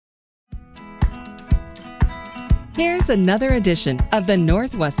Here's another edition of the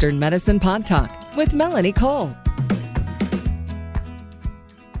Northwestern Medicine Pod Talk with Melanie Cole.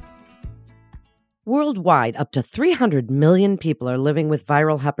 Worldwide, up to 300 million people are living with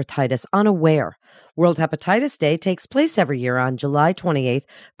viral hepatitis unaware. World Hepatitis Day takes place every year on July 28th,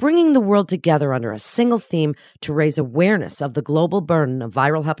 bringing the world together under a single theme to raise awareness of the global burden of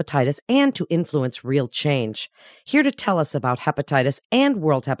viral hepatitis and to influence real change. Here to tell us about hepatitis and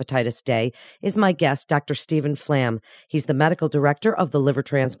World Hepatitis Day is my guest, Dr. Stephen Flam. He's the medical director of the liver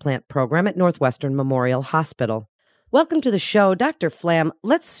transplant program at Northwestern Memorial Hospital. Welcome to the show, Dr. Flam.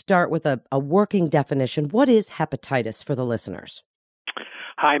 Let's start with a working definition. What is hepatitis for the listeners?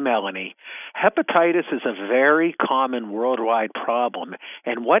 Hi, Melanie. Hepatitis is a very common worldwide problem.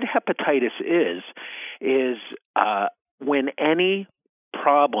 And what hepatitis is when any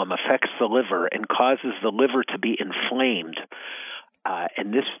problem affects the liver and causes the liver to be inflamed.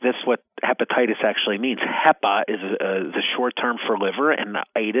 And this what hepatitis actually means. Hepa is the short term for liver, and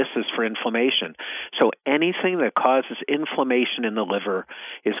itis is for inflammation. So anything that causes inflammation in the liver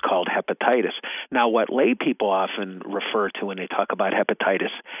is called hepatitis. Now, what lay people often refer to when they talk about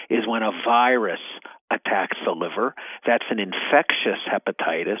hepatitis is when a virus attacks the liver. That's an infectious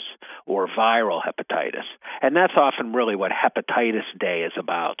hepatitis or viral hepatitis. And that's often really what Hepatitis Day is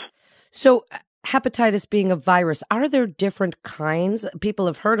about. So hepatitis being a virus, are there different kinds? People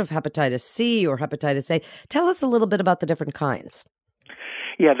have heard of hepatitis C or hepatitis A. Tell us a little bit about the different kinds.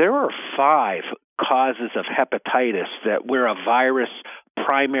 Yeah, there are 5 causes of hepatitis where a virus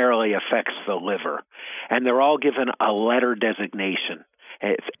primarily affects the liver, and they're all given a letter designation.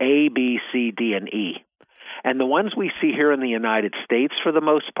 It's A, B, C, D, and E. And the ones we see here in the United States for the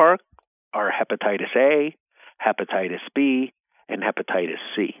most part are hepatitis A, hepatitis B, and hepatitis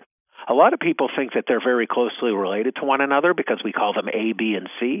C. A lot of people think that they're very closely related to one another because we call them A, B, and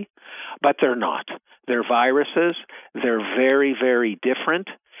C, but they're not. They're viruses. They're very, very different,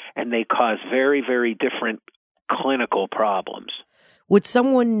 and they cause very, very different clinical problems. Would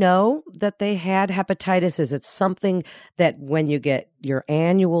someone know that they had hepatitis? Is it something that when you get your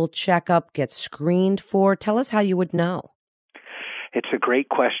annual checkup gets screened for? Tell us how you would know. It's a great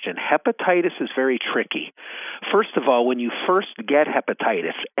question. Hepatitis is very tricky. First of all, when you first get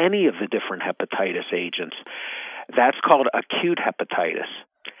hepatitis, any of the different hepatitis agents, that's called acute hepatitis.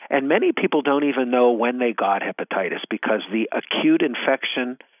 And many people don't even know when they got hepatitis because the acute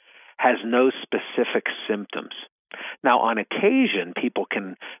infection has no specific symptoms. Now, on occasion, people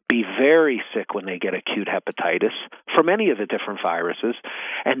can be very sick when they get acute hepatitis from any of the different viruses,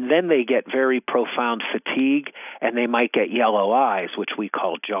 and then they get very profound fatigue, and they might get yellow eyes, which we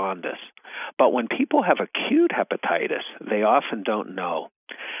call jaundice. But when people have acute hepatitis, they often don't know.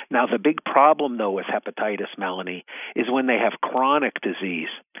 Now, the big problem, though, with hepatitis, Melanie, is when they have chronic disease,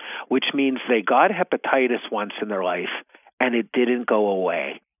 which means they got hepatitis once in their life, and it didn't go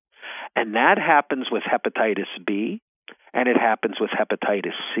away. And that happens with hepatitis B, and it happens with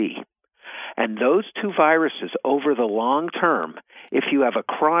hepatitis C. And those 2 viruses, over the long term, if you have a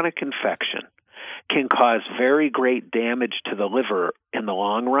chronic infection, can cause very great damage to the liver in the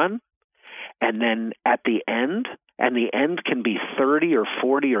long run. And then at the end, and the end can be 30 or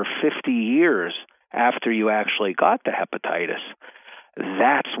 40 or 50 years after you actually got the hepatitis,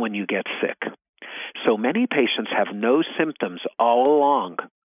 that's when you get sick. So many patients have no symptoms all along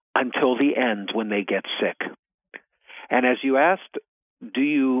until the end when they get sick. And as you asked,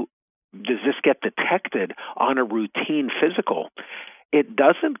 does this get detected on a routine physical? It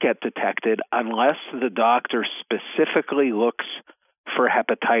doesn't get detected unless the doctor specifically looks for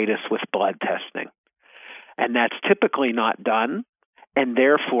hepatitis with blood testing. And that's typically not done, and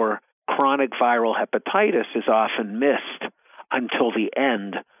therefore chronic viral hepatitis is often missed until the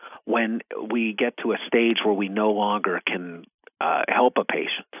end when we get to a stage where we no longer can help a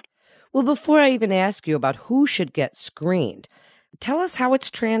patient. Well, before I even ask you about who should get screened, tell us how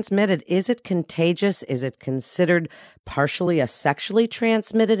it's transmitted. Is it contagious? Is it considered partially a sexually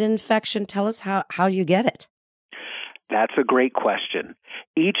transmitted infection? Tell us how you get it. That's a great question.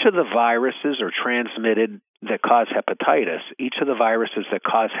 Each of the viruses are transmitted that cause hepatitis. Each of the viruses that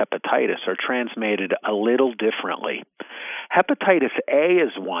cause hepatitis are transmitted a little differently. Hepatitis A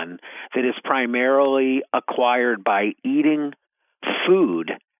is one that is primarily acquired by eating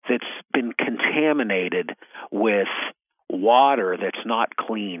food that's been contaminated with water that's not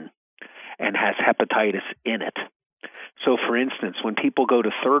clean and has hepatitis in it. So, for instance, when people go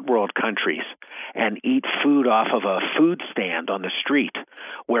to third world countries and eat food off of a food stand on the street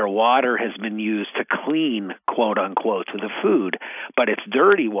where water has been used to clean, quote unquote, the food, but it's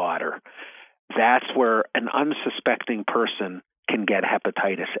dirty water, that's where an unsuspecting person can get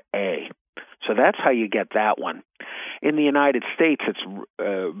hepatitis A. So So that's how you get that one. In the United States,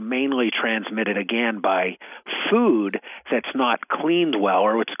 it's mainly transmitted, again, by food that's not cleaned well,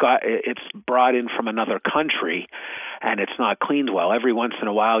 or it's brought in from another country, and it's not cleaned well. Every once in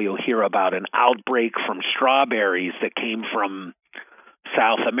a while, you'll hear about an outbreak from strawberries that came from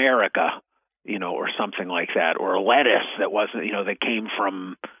South America, or something like that, or a lettuce that wasn't, that came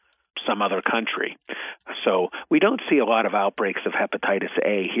from some other country. So we don't see a lot of outbreaks of hepatitis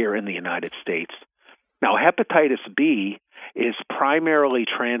A here in the United States. Now, hepatitis B is primarily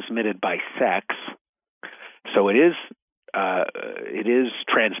transmitted by sex, so it is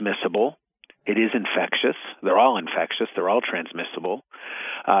transmissible. It is infectious. They're all infectious. They're all transmissible.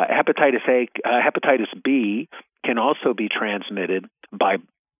 Hepatitis B can also be transmitted by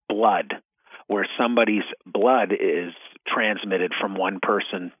blood, where somebody's blood is transmitted from one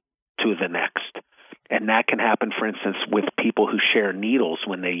person to the next. And that can happen, for instance, with people who share needles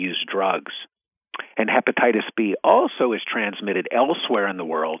when they use drugs. And hepatitis B also is transmitted elsewhere in the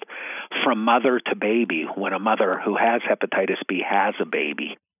world from mother to baby when a mother who has hepatitis B has a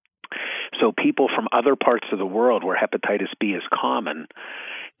baby. So people from other parts of the world where hepatitis B is common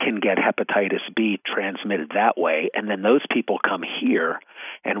can get hepatitis B transmitted that way, and then those people come here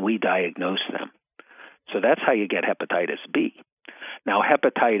and we diagnose them. So that's how you get hepatitis B. Now,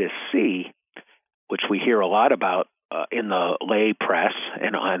 hepatitis C, which we hear a lot about in the lay press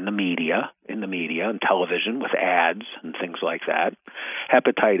and in the media and television with ads and things like that,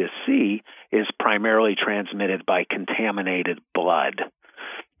 hepatitis C is primarily transmitted by contaminated blood.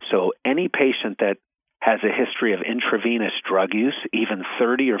 So any patient that has a history of intravenous drug use, even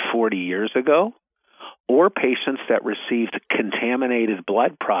 30 or 40 years ago, or patients that received contaminated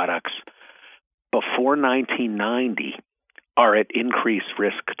blood products before 1990 are at increased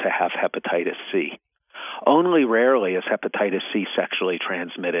risk to have hepatitis C. Only rarely is hepatitis C sexually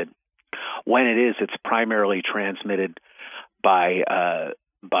transmitted. When it is, it's primarily transmitted by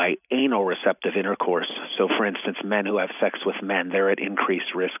anal receptive intercourse. So, for instance, men who have sex with men, they're at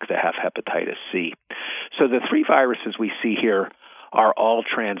increased risk to have hepatitis C. So the three viruses we see here are all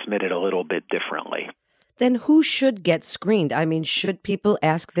transmitted a little bit differently. Then who should get screened? I mean, should people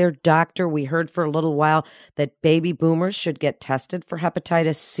ask their doctor? We heard for a little while that baby boomers should get tested for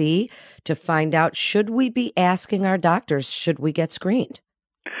hepatitis C to find out. Should we be asking our doctors, should we get screened?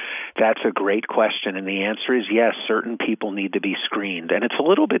 That's a great question, and the answer is yes, certain people need to be screened, and it's a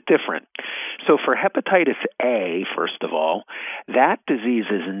little bit different. So for hepatitis A, first of all, that disease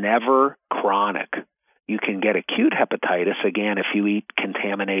is never chronic. You can get acute hepatitis, again, if you eat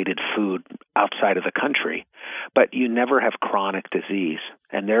contaminated food outside of the country, but you never have chronic disease,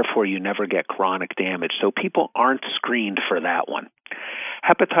 and therefore you never get chronic damage. So people aren't screened for that one.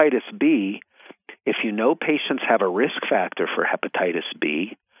 Hepatitis B, if you know patients have a risk factor for hepatitis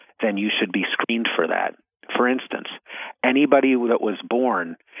B, then you should be screened for that. For instance, anybody that was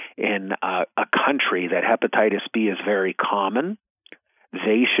born in a country that hepatitis B is very common,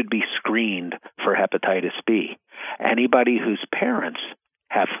 they should be screened for hepatitis B. Anybody whose parents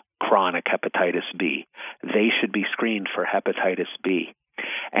have chronic hepatitis B, they should be screened for hepatitis B.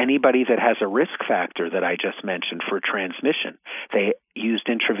 Anybody that has a risk factor that I just mentioned for transmission, they used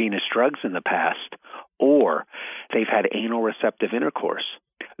intravenous drugs in the past, or they've had anal receptive intercourse,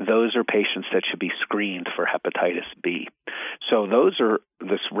 those are patients that should be screened for hepatitis B. So those are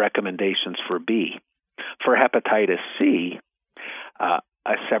the recommendations for B. For hepatitis C,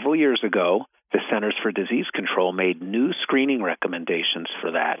 several years ago, the Centers for Disease Control made new screening recommendations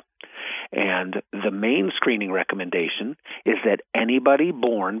for that. And the main screening recommendation is that anybody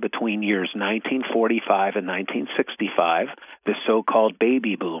born between years 1945 and 1965, the so-called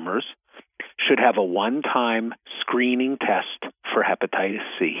baby boomers, should have a one-time screening test for hepatitis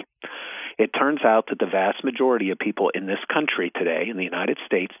C. It turns out that the vast majority of people in this country today, in the United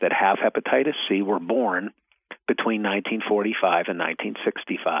States, that have hepatitis C were born between 1945 and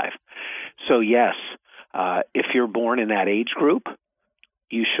 1965. So yes, if you're born in that age group,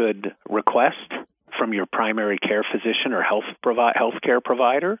 you should request from your primary care physician or healthcare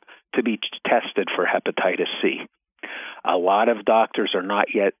provider to be tested for hepatitis C. A lot of doctors are not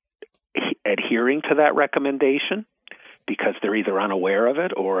yet adhering to that recommendation because they're either unaware of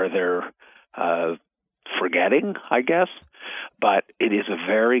it or they're forgetting, I guess. But it is a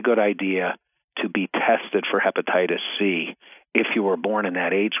very good idea to be tested for hepatitis C if you were born in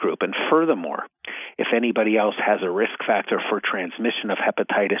that age group. And furthermore, if anybody else has a risk factor for transmission of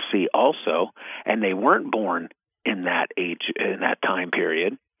hepatitis C also, and they weren't born in that time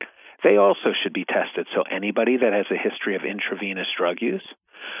period, they also should be tested. So anybody that has a history of intravenous drug use,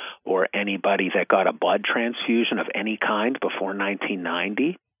 or anybody that got a blood transfusion of any kind before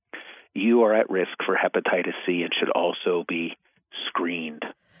 1990, you are at risk for hepatitis C and should also be screened.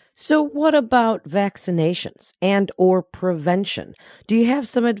 So what about vaccinations and or prevention? Do you have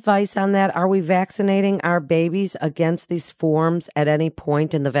some advice on that? Are we vaccinating our babies against these forms at any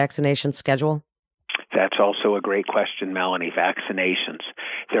point in the vaccination schedule? That's also a great question, Melanie. Vaccinations.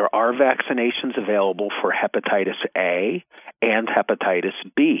 There are vaccinations available for hepatitis A and hepatitis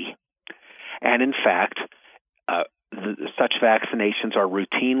B. And in fact, such vaccinations are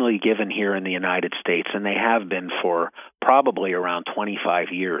routinely given here in the United States, and they have been for probably around 25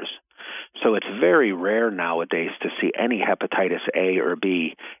 years. So it's very rare nowadays to see any hepatitis A or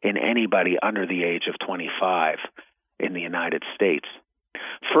B in anybody under the age of 25 in the United States.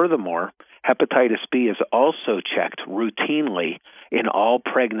 Furthermore, hepatitis B is also checked routinely in all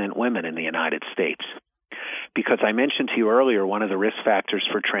pregnant women in the United States. Because I mentioned to you earlier, one of the risk factors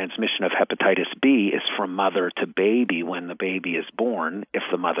for transmission of hepatitis B is from mother to baby when the baby is born, if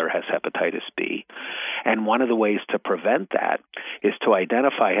the mother has hepatitis B. And one of the ways to prevent that is to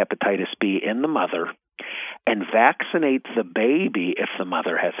identify hepatitis B in the mother and vaccinate the baby if the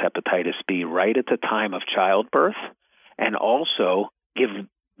mother has hepatitis B right at the time of childbirth, and also give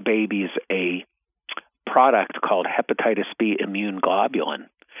babies a product called hepatitis B immune globulin.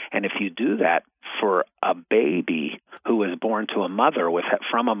 And if you do that for a baby who is born to a mother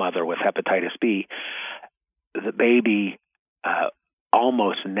from a mother with hepatitis B, the baby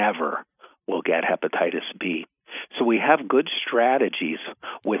almost never will get hepatitis B. So we have good strategies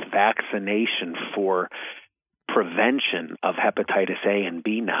with vaccination for prevention of hepatitis A and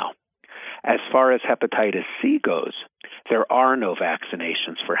B now. As far as hepatitis C goes, there are no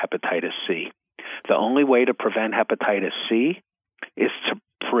vaccinations for hepatitis C. The only way to prevent hepatitis C is to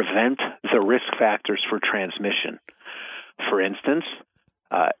prevent the risk factors for transmission. For instance,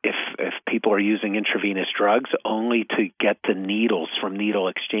 if people are using intravenous drugs, only to get the needles from needle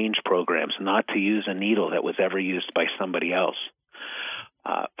exchange programs, not to use a needle that was ever used by somebody else.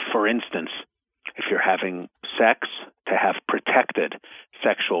 For instance, if you're having sex, to have protected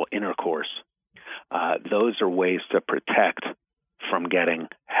sexual intercourse. Those are ways to protect from getting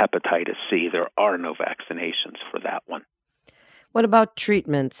hepatitis C. There are no vaccinations for that one. What about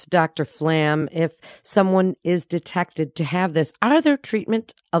treatments, Dr. Flam? If someone is detected to have this, are there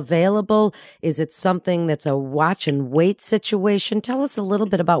treatment available? Is it something that's a watch and wait situation? Tell us a little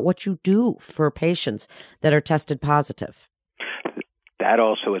bit about what you do for patients that are tested positive. That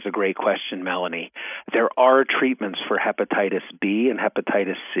also is a great question, Melanie. There are treatments for hepatitis B and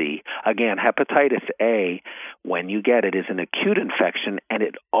hepatitis C. Again, hepatitis A, when you get it, is an acute infection, and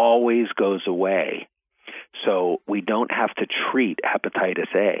it always goes away. So we don't have to treat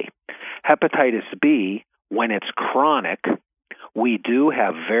hepatitis A. Hepatitis B, when it's chronic, we do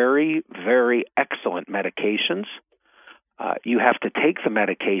have very, very excellent medications. You have to take the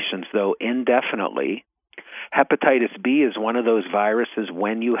medications, though, indefinitely. Hepatitis B is one of those viruses,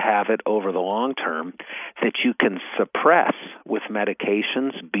 when you have it over the long term, that you can suppress with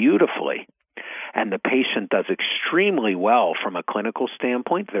medications beautifully. And the patient does extremely well from a clinical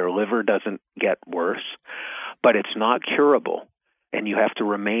standpoint. Their liver doesn't get worse, but it's not curable. And you have to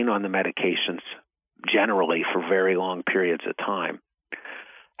remain on the medications generally for very long periods of time.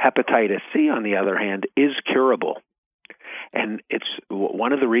 Hepatitis C, on the other hand, is curable. And it's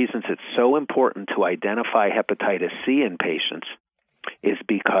one of the reasons it's so important to identify hepatitis C in patients is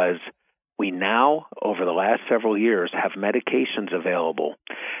because we now, over the last several years, have medications available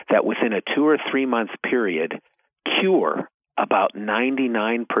that within a 2 or 3 month period cure about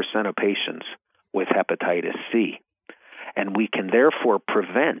 99% of patients with hepatitis C. And we can therefore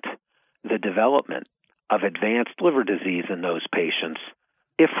prevent the development of advanced liver disease in those patients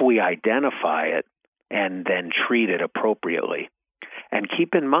if we identify it and then treat it appropriately. And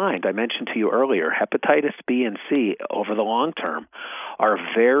keep in mind, I mentioned to you earlier, hepatitis B and C over the long term are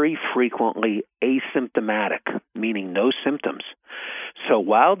very frequently asymptomatic, meaning no symptoms. So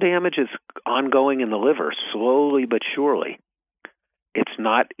while damage is ongoing in the liver, slowly but surely, it's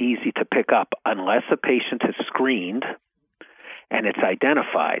not easy to pick up unless a patient is screened and it's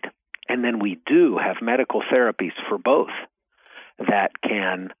identified. And then we do have medical therapies for both that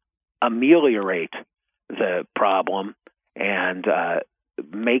can ameliorate the problem and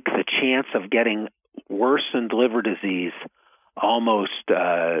make the chance of getting worsened liver disease almost,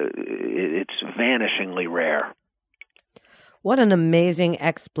 it's vanishingly rare. What an amazing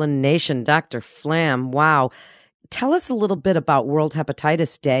explanation, Dr. Flam. Wow. Tell us a little bit about World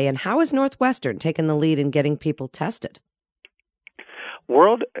Hepatitis Day and how is Northwestern taking the lead in getting people tested?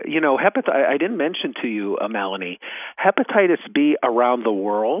 I didn't mention to you, Melanie, hepatitis B around the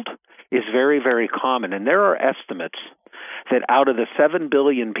world is very, very common. And there are estimates that out of the 7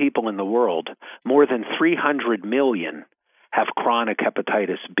 billion people in the world, more than 300 million have chronic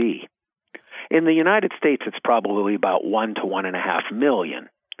hepatitis B. In the United States, it's probably about 1 to 1.5 million.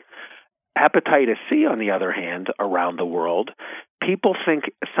 Hepatitis C, on the other hand, around the world, people think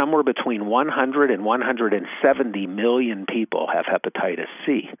somewhere between 100 and 170 million people have hepatitis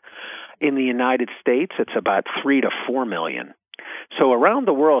C. In the United States, it's about 3 to 4 million. So around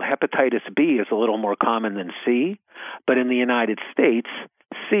the world, hepatitis B is a little more common than C, but in the United States,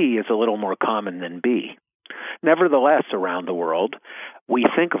 C is a little more common than B. Nevertheless, around the world, we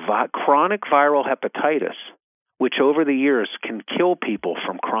think chronic viral hepatitis, which over the years can kill people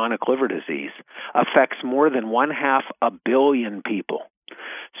from chronic liver disease, affects more than 500 million people.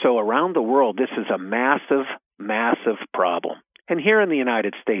 So around the world, this is a massive, massive problem. And here in the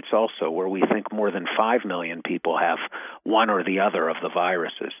United States also, where we think more than 5 million people have one or the other of the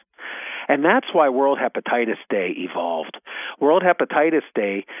viruses. And that's why World Hepatitis Day evolved. World Hepatitis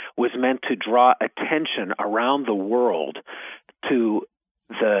Day was meant to draw attention around the world to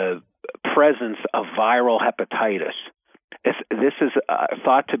the presence of viral hepatitis. This is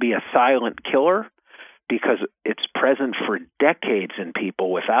thought to be a silent killer because it's present for decades in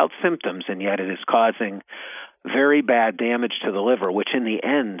people without symptoms, and yet it is causing very bad damage to the liver, which in the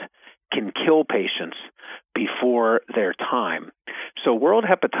end can kill patients before their time. So World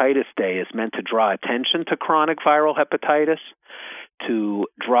Hepatitis Day is meant to draw attention to chronic viral hepatitis, to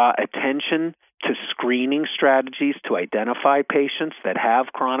draw attention to screening strategies to identify patients that have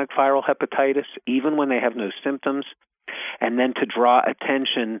chronic viral hepatitis, even when they have no symptoms, and then to draw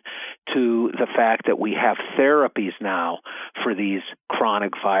attention to the fact that we have therapies now for these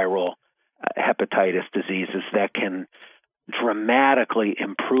chronic viral hepatitis diseases that can dramatically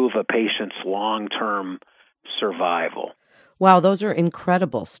improve a patient's long-term survival. Wow, those are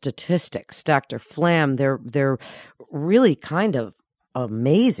incredible statistics, Dr. Flam. They're really kind of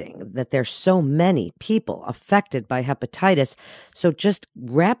amazing that there's so many people affected by hepatitis. So just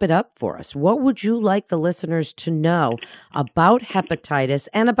wrap it up for us. What would you like the listeners to know about hepatitis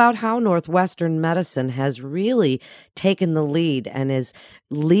and about how Northwestern Medicine has really taken the lead and is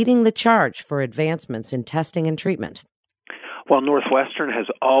leading the charge for advancements in testing and treatment? Well, Northwestern has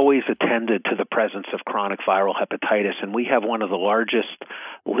always attended to the presence of chronic viral hepatitis, and we have one of the largest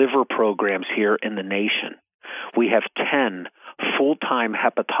liver programs here in the nation. We have 10 full-time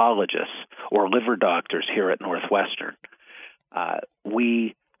hepatologists or liver doctors here at Northwestern.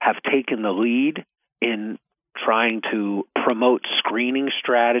 We have taken the lead in trying to promote screening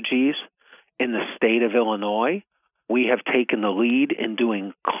strategies in the state of Illinois. We have taken the lead in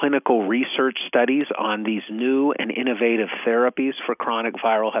doing clinical research studies on these new and innovative therapies for chronic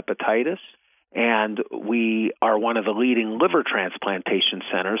viral hepatitis. And we are one of the leading liver transplantation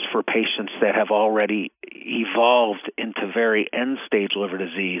centers for patients that have already evolved into very end-stage liver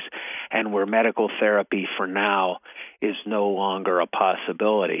disease and where medical therapy for now is no longer a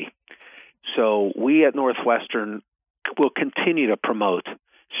possibility. So we at Northwestern will continue to promote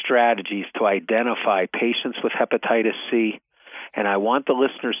strategies to identify patients with hepatitis C. And I want the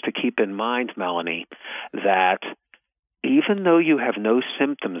listeners to keep in mind, Melanie, that even though you have no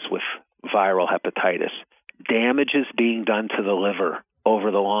symptoms with viral hepatitis, damage is being done to the liver over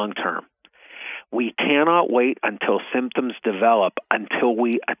the long term. We cannot wait until symptoms develop until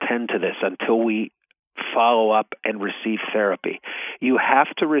we attend to this, until we follow up and receive therapy. You have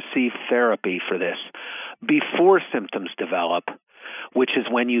to receive therapy for this before symptoms develop, which is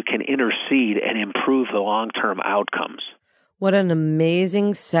when you can intercede and improve the long-term outcomes. What an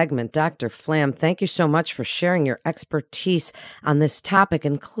amazing segment, Dr. Flam. Thank you so much for sharing your expertise on this topic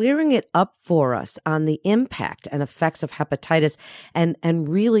and clearing it up for us on the impact and effects of hepatitis and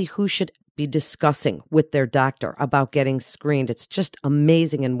really who should be discussing with their doctor about getting screened. It's just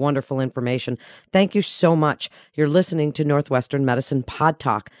amazing and wonderful information. Thank you so much. You're listening to Northwestern Medicine Pod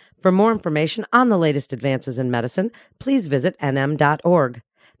Talk. For more information on the latest advances in medicine, please visit nm.org.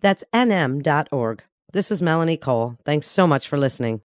 That's nm.org. This is Melanie Cole. Thanks so much for listening.